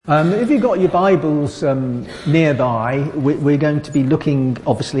If you've got your Bibles nearby, we're going to be looking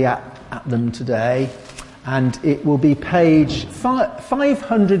obviously at them today, and it will be page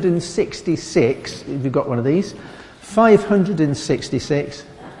 566, if you've got one of these, 566. If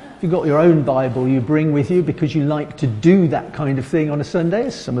you've got your own Bible you bring with you because you like to do that kind of thing on a Sunday,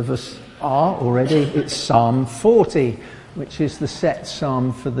 as some of us are already, it's Psalm 40, which is the set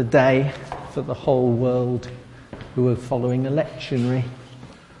psalm for the day, for the whole world who are following a lectionary.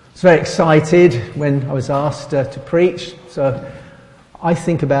 I was very excited when I was asked to preach, so I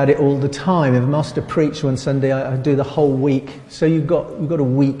think about it all the time. If I'm asked to preach one Sunday, I do the whole week. So you've got a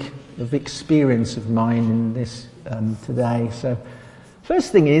week of experience of mine in this today. So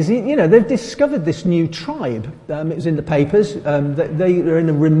first thing is, they've discovered this new tribe. It was in the papers. They are in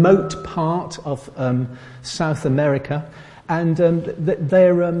a remote part of South America, and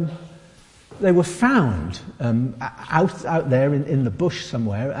they were found out there in the bush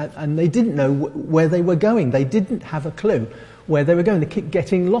somewhere, and they didn't know where they were going. They didn't have a clue where they were going. They kept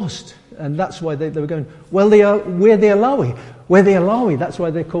getting lost, and that's why they were going, we're the Alawi. We're the Alawi. That's why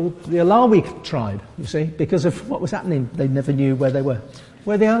they're called the Alawi tribe, you see, because of what was happening. They never knew where they were.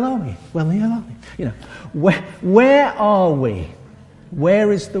 We're the Alawi. We're the Alawi. Where are we?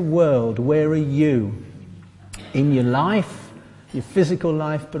 Where is the world? Where are you in your life? Your physical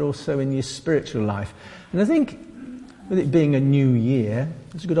life, but also in your spiritual life. And I think, with it being a new year,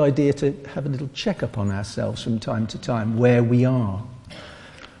 it's a good idea to have a little check-up on ourselves from time to time, where we are.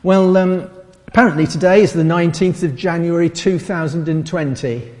 Well, apparently today is the 19th of January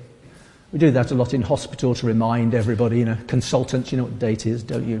 2020. We do that a lot in hospital to remind everybody, consultants, you know what date is,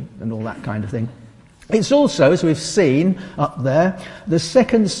 don't you? And all that kind of thing. It's also, as we've seen up there, the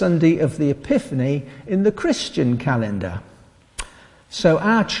second Sunday of the Epiphany in the Christian calendar. So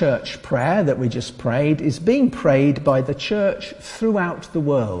our church prayer that we just prayed is being prayed by the church throughout the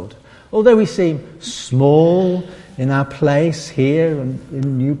world. Although we seem small in our place here and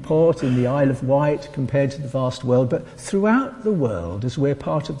in Newport, in the Isle of Wight, compared to the vast world, but throughout the world, as we're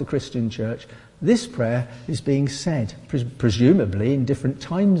part of the Christian church, this prayer is being said, presumably in different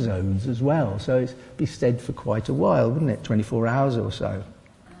time zones as well. So it'd be said for quite a while, wouldn't it? 24 hours or so.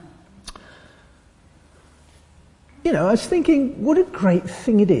 I was thinking, what a great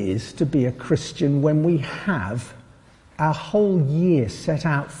thing it is to be a Christian when we have our whole year set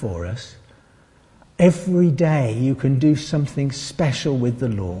out for us. Every day you can do something special with the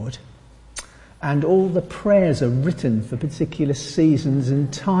Lord, and all the prayers are written for particular seasons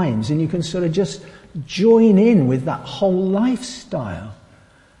and times, and you can sort of just join in with that whole lifestyle.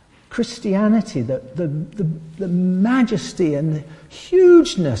 Christianity, the majesty and the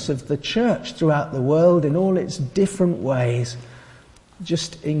hugeness of the church throughout the world in all its different ways,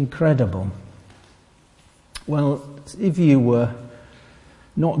 just incredible. Well, if you were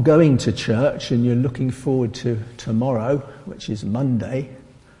not going to church and you're looking forward to tomorrow, which is Monday,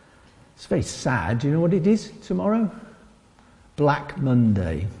 it's very sad. Do you know what it is tomorrow? Black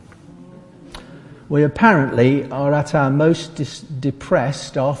Monday. We apparently are at our most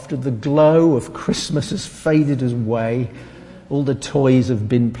depressed after the glow of Christmas has faded away. All the toys have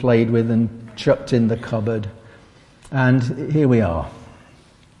been played with and chucked in the cupboard. And here we are.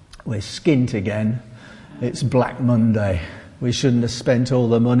 We're skint again. It's Black Monday. We shouldn't have spent all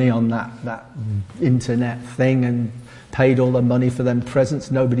the money on that internet thing and paid all the money for them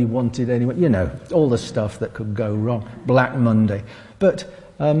presents nobody wanted anyway. All the stuff that could go wrong. Black Monday. But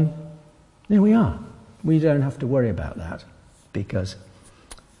there we are. We don't have to worry about that because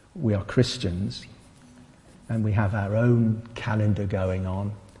we are Christians and we have our own calendar going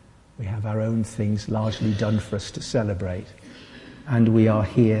on. We have our own things largely done for us to celebrate, and we are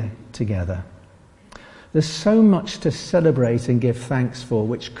here together. There's so much to celebrate and give thanks for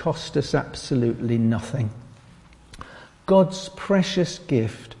which cost us absolutely nothing. God's precious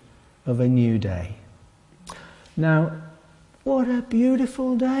gift of a new day. Now, what a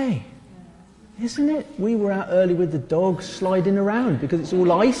beautiful day. Isn't it? We were out early with the dog sliding around because it's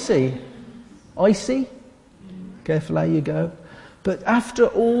all icy. Icy? Careful how you go. But after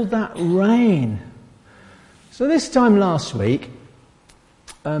all that rain. So this time last week,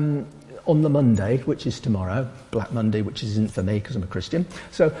 on the Monday, which is tomorrow, Black Monday, which isn't for me because I'm a Christian.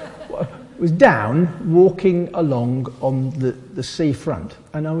 So I was down walking along on the seafront,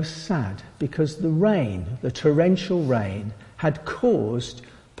 and I was sad because the rain, the torrential rain, had caused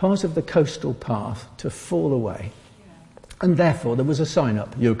part of the coastal path to fall away. And therefore there was a sign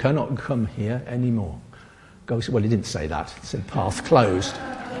up, you cannot come here anymore. Well, he didn't say that, it said path closed.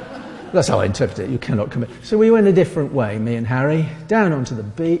 That's how I interpret it, you cannot come here. So we went a different way, me and Harry, down onto the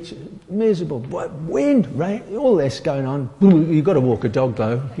beach, miserable, wind, rain, all this going on. You've got to walk a dog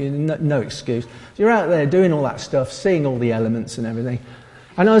though, no excuse. You're out there doing all that stuff, seeing all the elements and everything.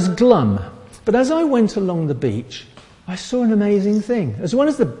 And I was glum. But as I went along the beach, I saw an amazing thing. As well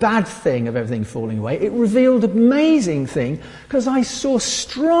as the bad thing of everything falling away, it revealed an amazing thing because I saw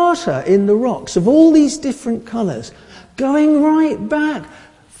strata in the rocks of all these different colours going right back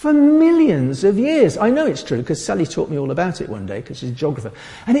for millions of years. I know it's true because Sally taught me all about it one day because she's a geographer.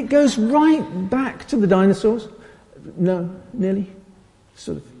 And it goes right back to the dinosaurs. No, nearly?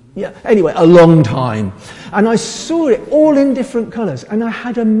 Sort of. Yeah, anyway, a long time. And I saw it all in different colours and I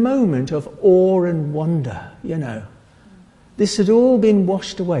had a moment of awe and wonder, you know. This had all been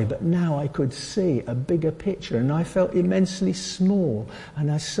washed away, but now I could see a bigger picture and I felt immensely small and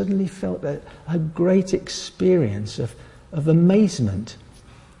I suddenly felt a great experience of amazement.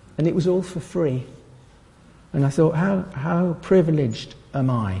 And it was all for free. And I thought, how privileged am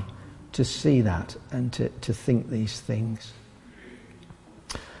I to see that and to think these things.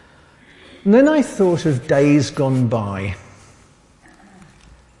 And then I thought of days gone by,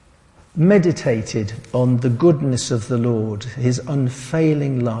 meditated on the goodness of the Lord, his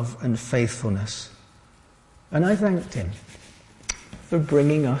unfailing love and faithfulness. And I thanked him for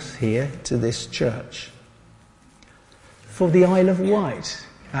bringing us here to this church, for the Isle of Wight,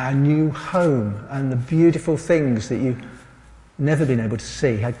 our new home, and the beautiful things that you've never been able to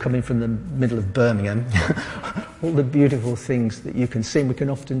see, had coming from the middle of Birmingham. All the beautiful things that you can see, we can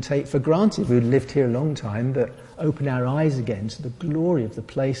often take for granted. We've lived here a long time, but open our eyes again to the glory of the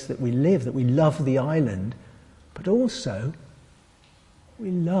place that we live, that we love the island, but also we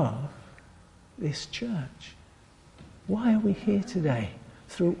love this church. Why are we here today?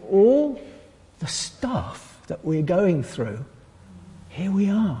 Through all the stuff that we're going through, here we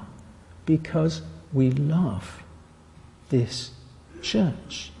are, because we love this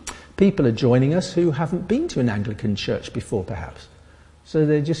church. People are joining us who haven't been to an Anglican church before, perhaps. So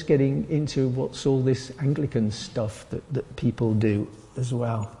they're just getting into what's all this Anglican stuff that people do as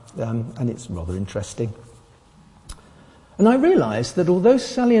well. And it's rather interesting. And I realised that although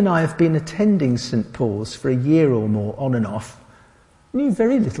Sally and I have been attending St Paul's for a year or more on and off, knew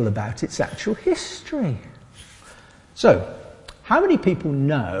very little about its actual history. So, how many people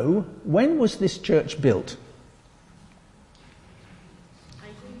know, when was this church built?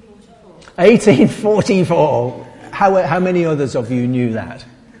 1844. How many others of you knew that?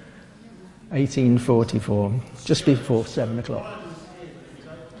 1844, just before 7 o'clock.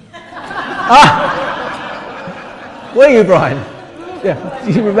 Ah! Were you, Brian? Yeah,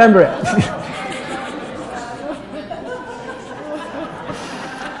 do you remember it?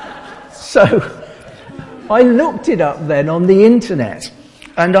 So, I looked it up then on the internet,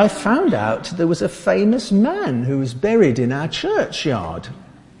 and I found out there was a famous man who was buried in our churchyard.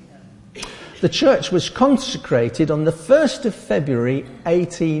 The church was consecrated on the 1st of February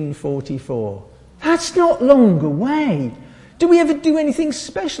 1844. That's not long away. Do we ever do anything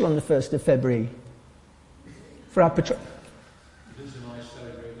special on the 1st of February for our patron?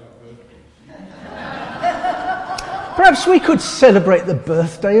 Perhaps we could celebrate the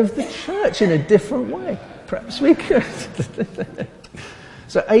birthday of the church in a different way. Perhaps we could.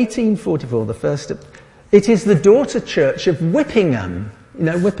 So 1844, the first of... It is the daughter church of Whippingham. You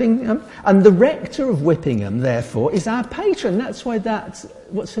know Whippingham? And the rector of Whippingham, therefore, is our patron. That's why that's...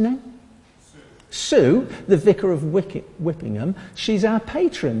 What's her name? Sue, the vicar of Whippingham. She's our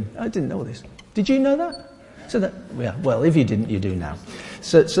patron. I didn't know this. Did you know that? So that, yeah, well, if you didn't, you do now.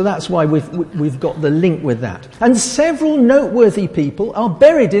 So that's why we've got the link with that. And several noteworthy people are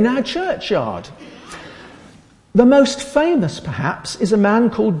buried in our churchyard. The most famous, perhaps, is a man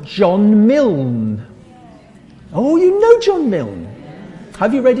called John Milne. Oh, you know John Milne.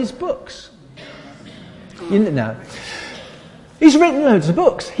 Have you read his books? You know. He's written loads of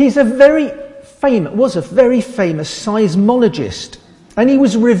books. He's was a very famous seismologist. And he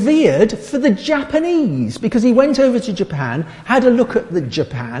was revered for the Japanese, because he went over to Japan, had a look at the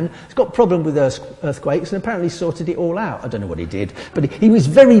Japan, he's got a problem with earthquakes, and apparently sorted it all out. I don't know what he did, but he was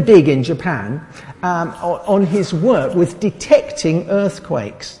very big in Japan on his work with detecting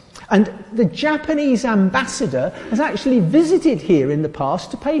earthquakes. And the Japanese ambassador has actually visited here in the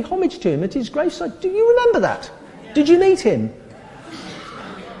past to pay homage to him at his gravesite. Do you remember that? Did you meet him?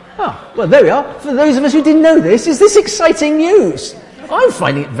 Oh, well, there we are. For those of us who didn't know this, is this exciting news? I'm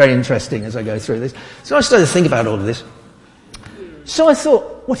finding it very interesting as I go through this. So I started to think about all of this. So I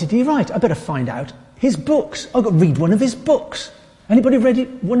thought, what did he write? I better find out his books. I've got to read one of his books. Anybody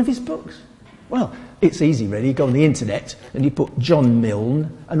read one of his books? Well, it's easy really. You go on the internet and you put John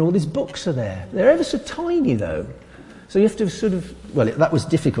Milne and all his books are there. They're ever so tiny though. So you have to sort of, well, that was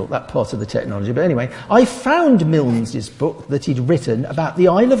difficult, that part of the technology. But anyway, I found Milnes's book that he'd written about the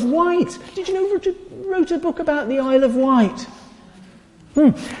Isle of Wight. Did you know Richard wrote a book about the Isle of Wight?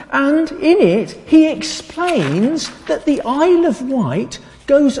 And in it, he explains that the Isle of Wight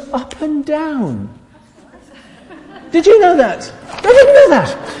goes up and down. Did you know that? I didn't know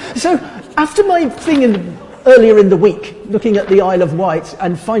that. So after my thing earlier in the week, looking at the Isle of Wight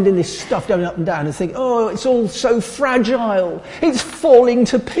and finding this stuff going up and down and thinking, oh, it's all so fragile. It's falling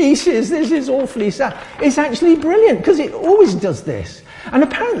to pieces. This is awfully sad. It's actually brilliant because it always does this. And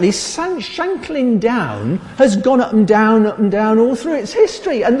apparently Shanklin Down has gone up and down all through its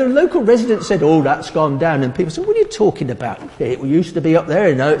history. And the local residents said, oh, that's gone down. And people said, what are you talking about? It used to be up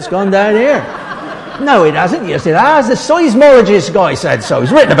there. No, it's gone down here. No, it hasn't. Yes, it has. The seismologist guy said so.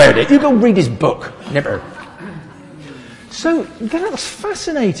 He's written about it. You go read his book. Never. So that's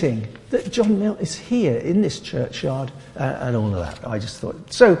fascinating that John Mill is here in this churchyard and all of that. I just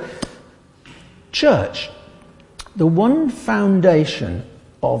thought. So, church, the one foundation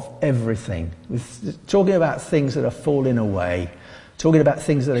of everything, talking about things that are falling away, talking about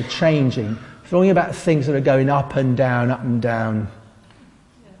things that are changing, talking about things that are going up and down, up and down.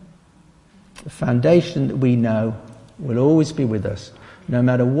 The foundation that we know will always be with us. No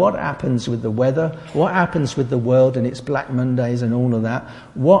matter what happens with the weather, what happens with the world and its Black Mondays and all of that,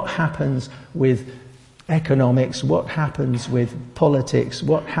 what happens with economics, what happens with politics,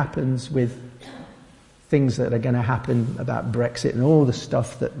 what happens with things that are going to happen about Brexit and all the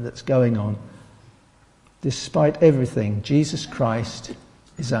stuff that's going on. Despite everything, Jesus Christ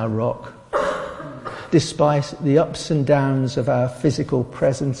is our rock. Despite the ups and downs of our physical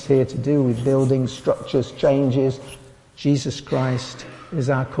presence here to do with buildings, structures, changes, Jesus Christ is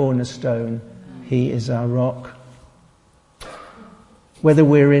our cornerstone. He is our rock. Whether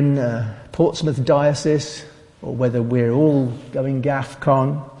we're in Portsmouth Diocese or whether we're all going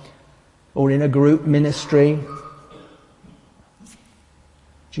GAFCON or in a group ministry,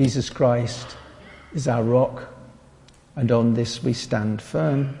 Jesus Christ is our rock, and on this we stand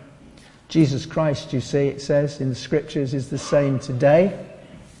firm. Jesus Christ, you see, it says in the scriptures, is the same today,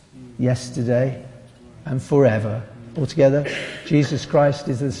 yesterday, and forever. Altogether, Jesus Christ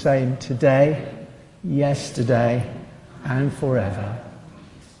is the same today, yesterday, and forever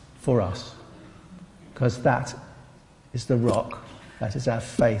for us. Because that is the rock, that is our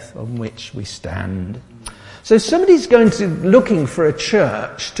faith on which we stand. So if somebody's looking for a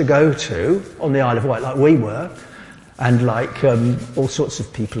church to go to on the Isle of Wight, like we were, and like all sorts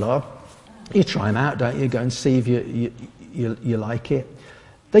of people are, you try them out, don't you? Go and see if you like it.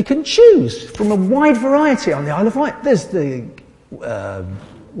 They can choose from a wide variety on the Isle of Wight. There's the,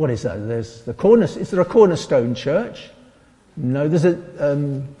 what is that? There's the is there a cornerstone church? No, there's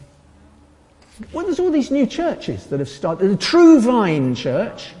there's all these new churches that have started. There's a True Vine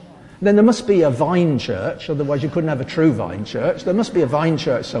Church. Then there must be a Vine Church, otherwise you couldn't have a True Vine Church. There must be a Vine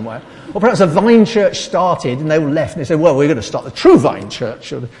Church somewhere. Or perhaps a Vine Church started and they all left and they said, well, we're going to start the True Vine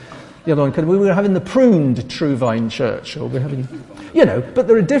Church. Or the other one, we were having the Pruned True Vine Church, or we're having, but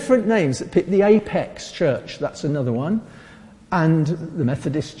there are different names. The Apex Church, that's another one, and the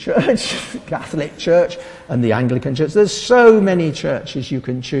Methodist Church, Catholic Church, and the Anglican Church. There's so many churches you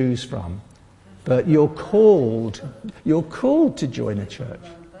can choose from, but you're called to join a church.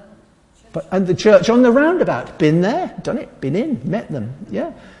 And the church on the roundabout, been there, done it, been in, met them,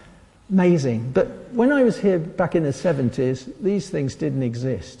 yeah. Amazing. But when I was here back in the 70s, these things didn't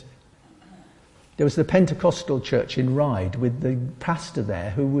exist. There was the Pentecostal church in Ryde with the pastor there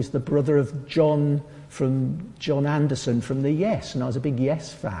who was the brother of John Anderson from the Yes, and I was a big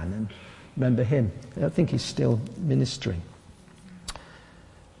Yes fan and remember him. I think he's still ministering.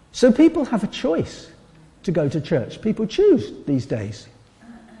 So people have a choice to go to church. People choose these days.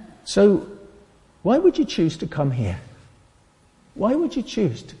 So why would you choose to come here? Why would you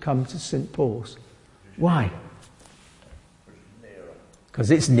choose to come to St. Paul's? Why?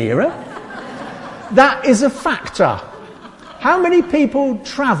 Because it's nearer. That is a factor. How many people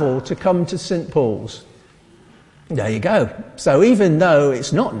travel to come to St. Paul's? There you go. So even though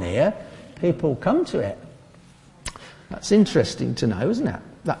it's not near, people come to it. That's interesting to know, isn't it?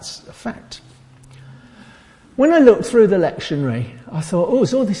 That's a fact. When I looked through the lectionary, I thought,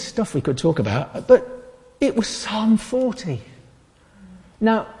 there's all this stuff we could talk about, but it was Psalm 40.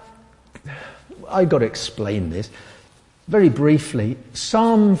 Now, I've got to explain this very briefly.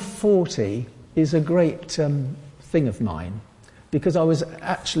 Psalm 40 is a great thing of mine because I was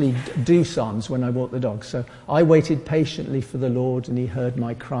actually do psalms when I walked the dog. So I waited patiently for the Lord and he heard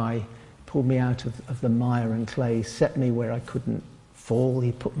my cry, pulled me out of the mire and clay, set me where I couldn't fall.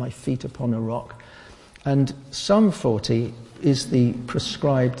 He put my feet upon a rock. And Psalm 40 is the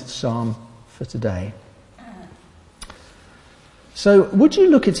prescribed psalm for today. So would you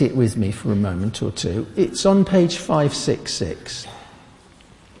look at it with me for a moment or two? It's on page 566.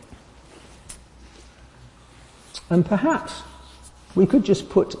 And perhaps we could just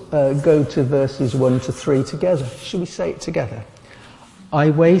go to verses 1 to 3 together. Shall we say it together? I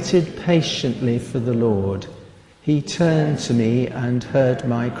waited patiently for the Lord. He turned to me and heard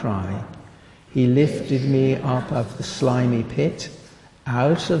my cry. He lifted me up of the slimy pit,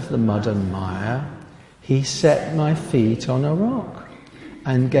 out of the mud and mire. He set my feet on a rock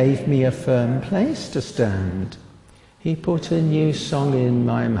and gave me a firm place to stand. He put a new song in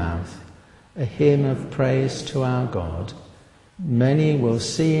my mouth, a hymn of praise to our God. Many will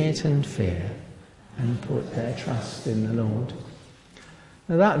see it and fear and put their trust in the Lord.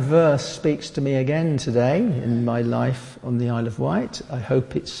 Now that verse speaks to me again today in my life on the Isle of Wight. I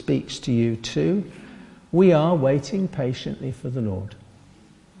hope it speaks to you too. We are waiting patiently for the Lord.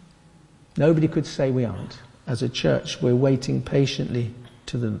 Nobody could say we aren't. As a church, we're waiting patiently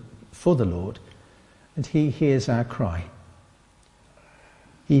for the Lord, and he hears our cry.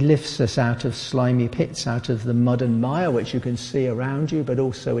 He lifts us out of slimy pits, out of the mud and mire, which you can see around you, but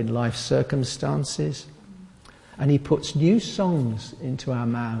also in life circumstances. And he puts new songs into our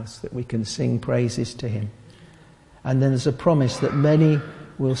mouths that we can sing praises to him. And then there's a promise that many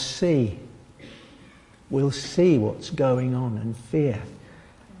will see what's going on and fear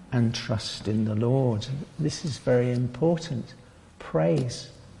and trust in the Lord. This is very important. Praise,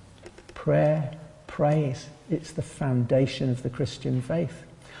 prayer, praise. It's the foundation of the Christian faith.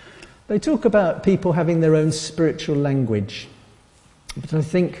 They talk about people having their own spiritual language, but I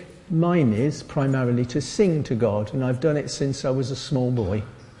think mine is primarily to sing to God, and I've done it since I was a small boy,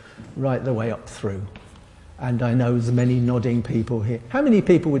 right the way up through. And I know there's many nodding people here. How many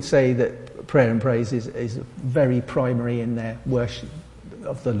people would say that prayer and praise is very primary in their worship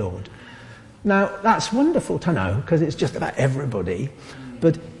of the Lord? Now, that's wonderful to know, because it's just about everybody.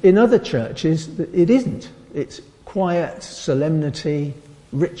 But in other churches, it isn't. It's quiet, solemnity,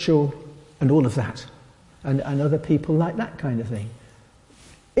 ritual, and all of that. And other people like that kind of thing.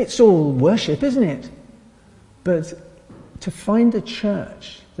 It's all worship, isn't it? But to find a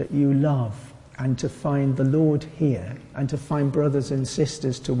church that you love, and to find the Lord here, and to find brothers and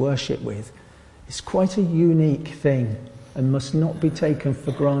sisters to worship with, is quite a unique thing and must not be taken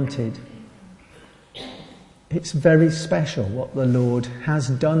for granted. It's very special what the Lord has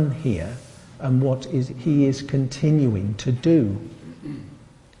done here and what he is continuing to do.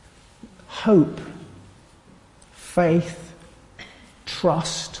 Hope, faith,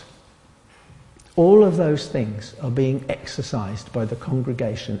 trust, all of those things are being exercised by the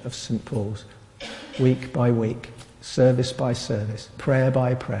congregation of St. Paul's week by week, service by service, prayer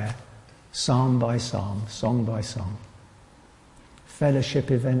by prayer, psalm by psalm, song by song. Fellowship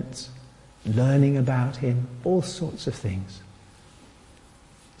events, learning about him, all sorts of things.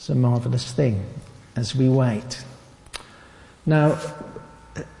 It's a marvellous thing as we wait. Now,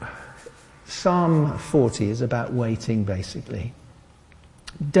 Psalm 40 is about waiting, basically.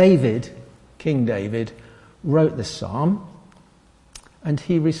 King David, wrote the psalm, and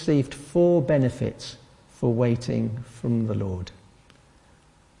he received 4 benefits for waiting from the Lord.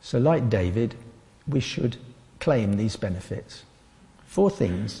 So like David, we should claim these benefits. 4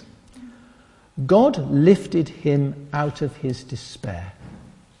 things. God lifted him out of his despair.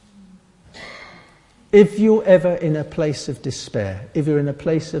 If you're ever in a place of despair, if you're in a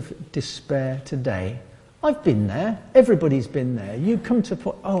place of despair today, I've been there, everybody's been there. You come to a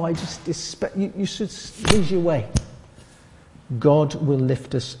point, I just despair, you should lose your way. God will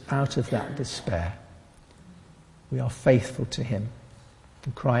lift us out of that despair. We are faithful to him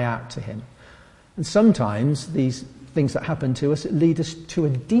and cry out to him. And sometimes these things that happen to us lead us to a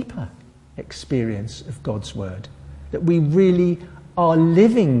deeper experience of God's word, that we really are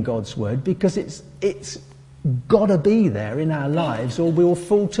living God's word, because it's got to be there in our lives or we'll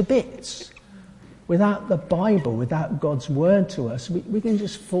fall to bits. Without the Bible, without God's word to us, we can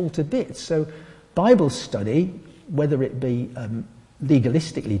just fall to bits. So Bible study, whether it be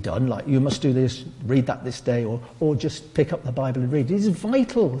legalistically done, like you must do this, read that this day, or just pick up the Bible and read, it is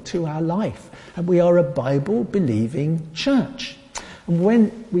vital to our life. And we are a Bible-believing church. And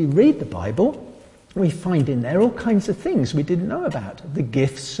when we read the Bible, we find in there all kinds of things we didn't know about, the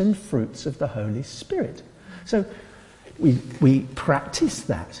gifts and fruits of the Holy Spirit. So we practice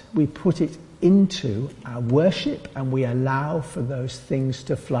that, we put it into our worship, and we allow for those things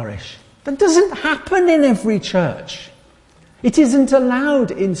to flourish. That doesn't happen in every church. It isn't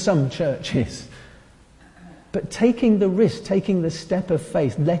allowed in some churches. But taking the risk, taking the step of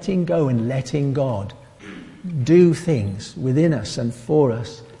faith, letting go and letting God, do things within us and for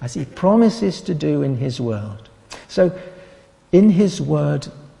us as he promises to do in his word. So in his word,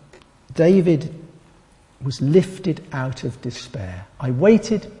 David was lifted out of despair. I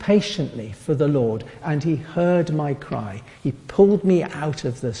waited patiently for the Lord, and he heard my cry. He pulled me out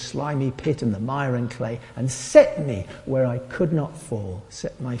of the slimy pit and the mire and clay, and set me where I could not fall,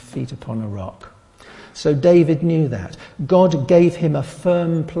 set my feet upon a rock. So David knew that. God gave him a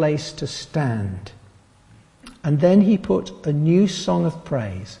firm place to stand. And then he put a new song of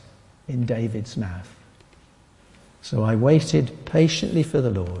praise in David's mouth. So I waited patiently for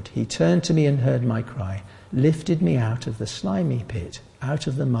the Lord. He turned to me and heard my cry, lifted me out of the slimy pit, out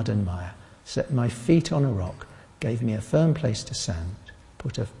of the mud and mire, set my feet on a rock, gave me a firm place to stand,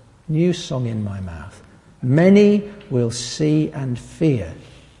 put a new song in my mouth. Many will see and fear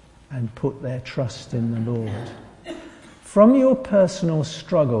and put their trust in the Lord. From your personal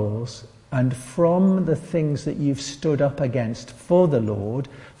struggles and from the things that you've stood up against for the Lord,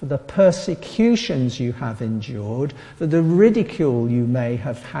 for the persecutions you have endured, for the ridicule you may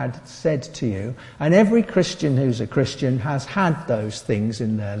have had said to you, and every Christian who's a Christian has had those things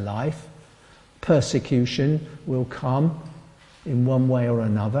in their life. Persecution will come in one way or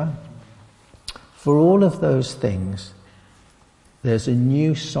another. For all of those things, there's a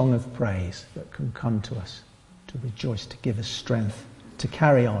new song of praise that can come to us, to rejoice, to give us strength, to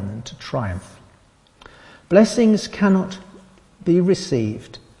carry on and to triumph. Blessings cannot be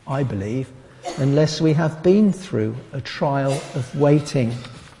received, I believe, unless we have been through a trial of waiting.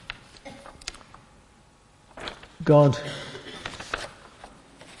 God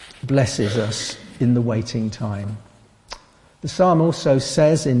blesses us in the waiting time. The psalm also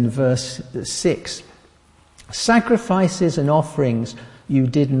says in verse 6, sacrifices and offerings you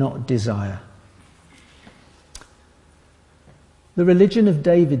did not desire. The religion of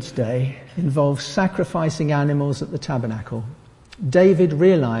David's day involved sacrificing animals at the tabernacle. David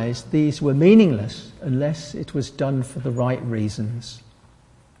realized these were meaningless unless it was done for the right reasons.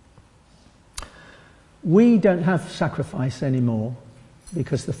 We don't have sacrifice anymore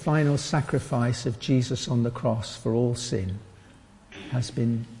because the final sacrifice of Jesus on the cross for all sin has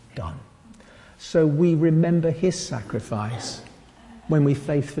been done. So we remember his sacrifice when we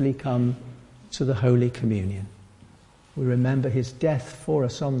faithfully come to the Holy Communion. We remember his death for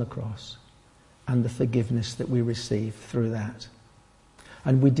us on the cross and the forgiveness that we receive through that.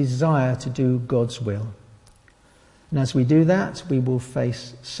 And we desire to do God's will. And as we do that, we will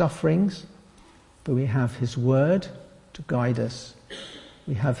face sufferings, but we have his word to guide us.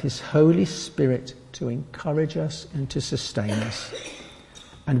 We have his Holy Spirit to encourage us and to sustain us.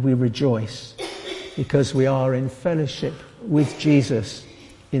 And we rejoice because we are in fellowship with Jesus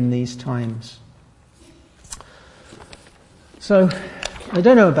in these times. So, I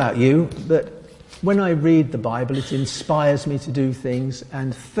don't know about you, but when I read the Bible, it inspires me to do things.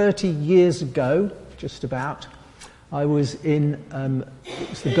 And 30 years ago, just about, I was in it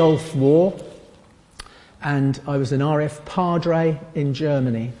was the Gulf War, and I was an RF Padre in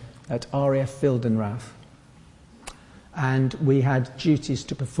Germany at RAF Wildenrath. And we had duties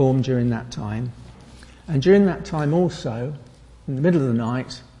to perform during that time. And during that time also, in the middle of the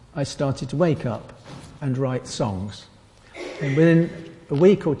night, I started to wake up and write songs. And within a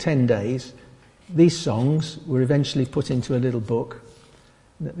week or 10 days, these songs were eventually put into a little book.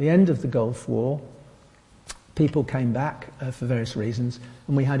 And at the end of the Gulf War, people came back for various reasons,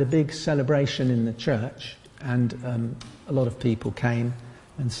 and we had a big celebration in the church, and a lot of people came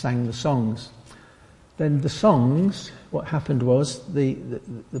and sang the songs. Then the songs, what happened was the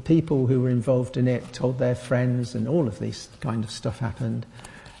people who were involved in it told their friends, and all of this kind of stuff happened.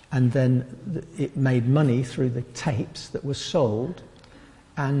 And then it made money through the tapes that were sold,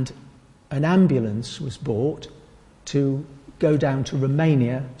 and an ambulance was bought to go down to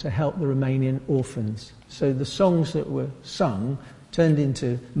Romania to help the Romanian orphans. So the songs that were sung turned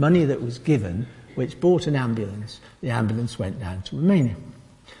into money that was given, which bought an ambulance. The ambulance went down to Romania.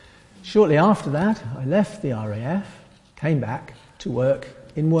 Shortly after that, I left the RAF, came back to work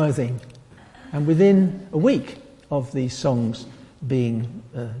in Worthing. And within a week of these songs being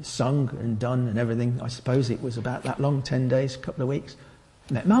sung and done and everything, I suppose it was about that long, 10 days, a couple of weeks,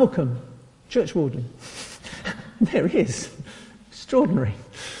 I met Malcolm, church warden. There he is. Extraordinary.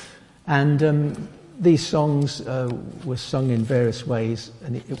 And these songs were sung in various ways,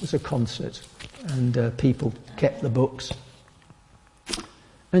 and it was a concert, and people kept the books.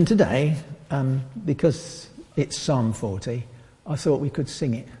 And today, because it's Psalm 40, I thought we could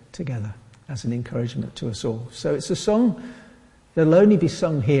sing it together as an encouragement to us all. So it's a song that'll only be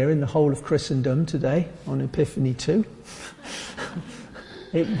sung here in the whole of Christendom today on Epiphany 2.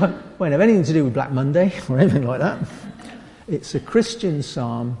 It won't have anything to do with Black Monday or anything like that. It's a Christian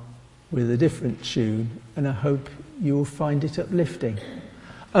psalm with a different tune, and I hope you will find it uplifting.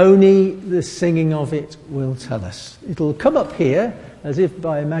 Only the singing of it will tell us. It'll come up here as if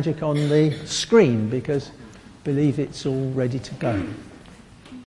by magic on the screen, because I believe it's all ready to go.